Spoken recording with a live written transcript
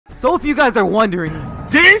So if you guys are wondering,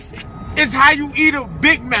 this is how you eat a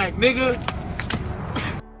Big Mac, nigga.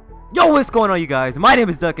 Yo, what's going on, you guys? My name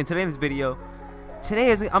is Duck, and today in this video,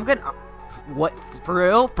 I'm gonna what, for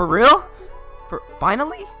real?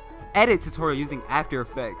 Finally edit tutorial using After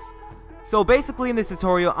Effects. So basically in this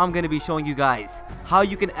tutorial, I'm gonna be showing you guys how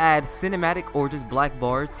you can add cinematic or just black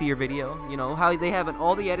bars to your video. You know how they have in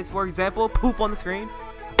all the edits, for example, poof on the screen,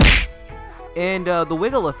 and the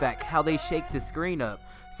wiggle effect, how they shake the screen up.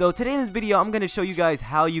 So today in this video, I'm gonna show you guys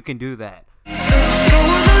how you can do that.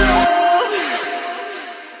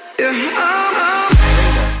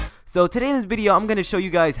 So today in this video, I'm gonna show you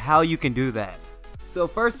guys how you can do that. So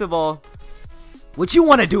first of all, what you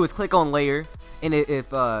want to do is click on layer, and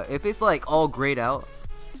if it's like all grayed out,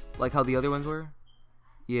 like how the other ones were,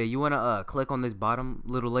 yeah, you want to click on this bottom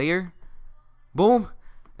little layer, boom,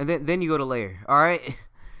 and then you go to layer. All right,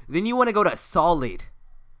 then you want to go to solid.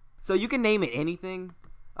 So you can name it anything.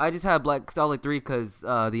 I just have black solid 3 because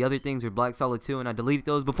the other things were black solid 2, and I deleted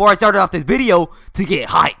those before I started off this video to get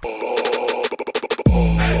hype.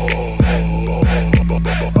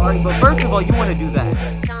 Alright, but first of all, you want to do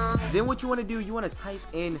that. Then what you want to do, you want to type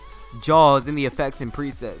in JAWS in the effects and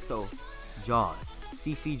presets. So JAWS,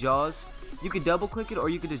 CC JAWS. You can double click it or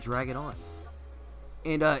you can just drag it on,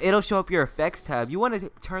 and it'll show up your effects tab. You want to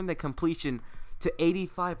turn the completion to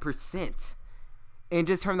 85% and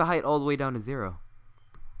just turn the height all the way down to 0.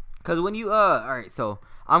 Cause when you alright, so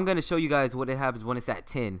I'm gonna show you guys what it happens when it's at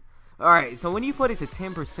 10. Alright, so when you put it to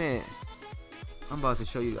 10%, I'm about to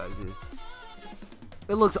show you guys this.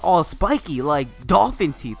 It looks all spiky like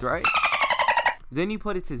dolphin teeth, right? Then you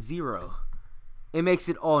put it to 0. It makes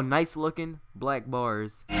it all nice looking black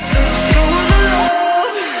bars.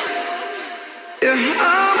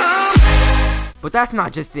 But that's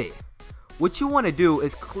not just it. What you want to do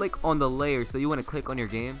is click on the layer. So you want to click on your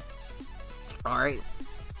game. Alright.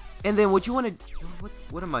 And then what you want to,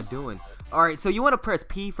 what am I doing? Alright, so you want to press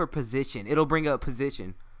P for position. It'll bring up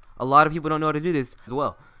position. A lot of people don't know how to do this as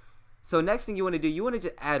well. So next thing you want to do, you want to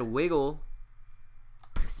just add wiggle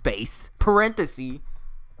space parenthesis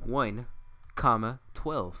 1,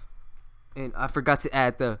 12. And I forgot to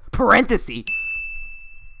add the parenthesis.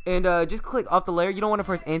 And just click off the layer. You don't want to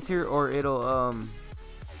press enter or it'll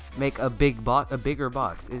make a bigger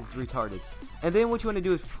box. It's retarded. And then what you want to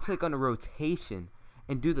do is click on the rotation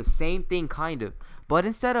and do the same thing kind of, but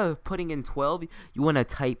instead of putting in 12, you want to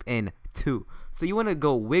type in 2. So you want to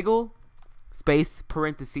go wiggle space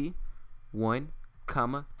parenthesis 1,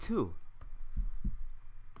 2,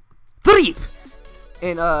 3,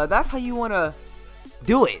 and that's how you want to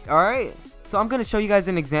do it. All right, so I'm gonna show you guys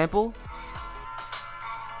an example.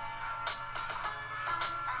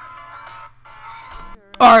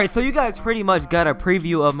 Alright, so you guys pretty much got a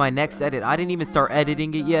preview of my next edit. I didn't even start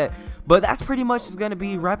editing it yet, but that's pretty much just gonna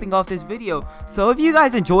be wrapping off this video. So if you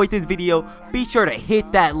guys enjoyed this video, be sure to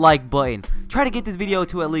hit that like button. Try to get this video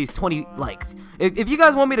to at least 20 likes. If you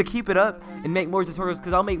guys want me to keep it up and make more tutorials,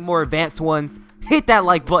 because I'll make more advanced ones, hit that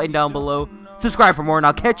like button down below. Subscribe for more, and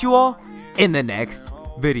I'll catch you all in the next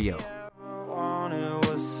video.